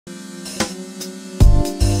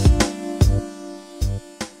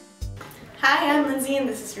Hi, I'm Lindsay and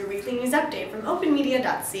this is your weekly news update from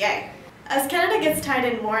OpenMedia.ca. As Canada gets tied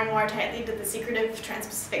in more and more tightly to the secretive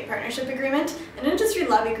Trans-Pacific Partnership Agreement, an industry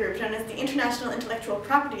lobby group known as the International Intellectual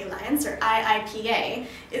Property Alliance, or IIPA,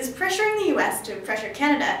 is pressuring the US to pressure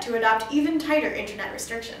Canada to adopt even tighter internet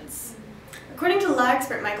restrictions. According to law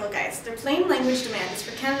expert Michael Geist, their plain language demand is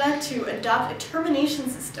for Canada to adopt a termination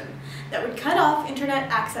system that would cut off internet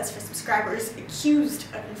access for subscribers accused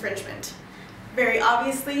of infringement, very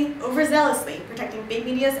obviously, overzealously protecting big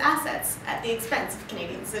media's assets at the expense of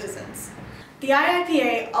Canadian citizens. The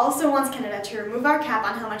IIPA also wants Canada to remove our cap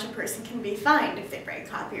on how much a person can be fined if they break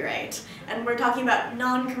copyright. And we're talking about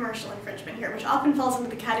non-commercial infringement here, which often falls into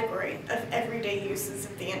the category of everyday uses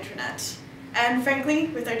of the internet. And frankly,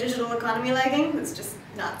 with our digital economy lagging, it's just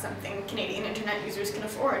not something Canadian internet users can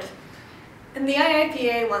afford. And the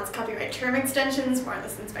IIPA wants copyright term extensions,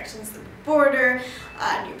 warrantless inspections at the border,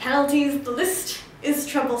 new penalties. The list is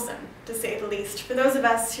troublesome, to say the least, for those of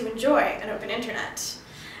us who enjoy an open internet.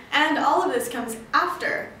 And all of this comes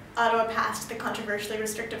after Ottawa passed the controversially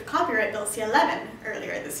restrictive Copyright Bill C-11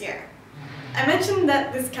 earlier this year. I mentioned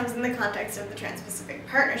that this comes in the context of the Trans-Pacific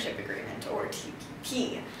Partnership Agreement, or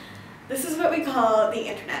TPP. This is what we call the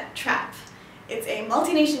Internet Trap. It's a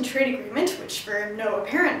multi-nation trade agreement which, for no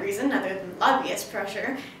apparent reason other than lobbyist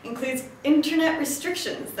pressure, includes internet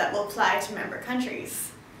restrictions that will apply to member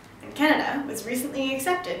countries. And Canada was recently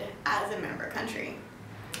accepted as a member country.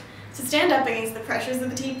 To stand up against the pressures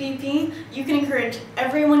of the TPP, you can encourage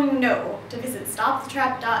everyone you know to visit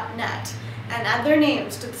stopthetrap.net and add their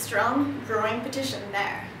names to the strong, growing petition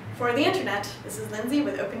there. For the internet, this is Lindsay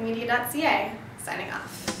with OpenMedia.ca, signing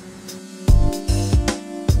off.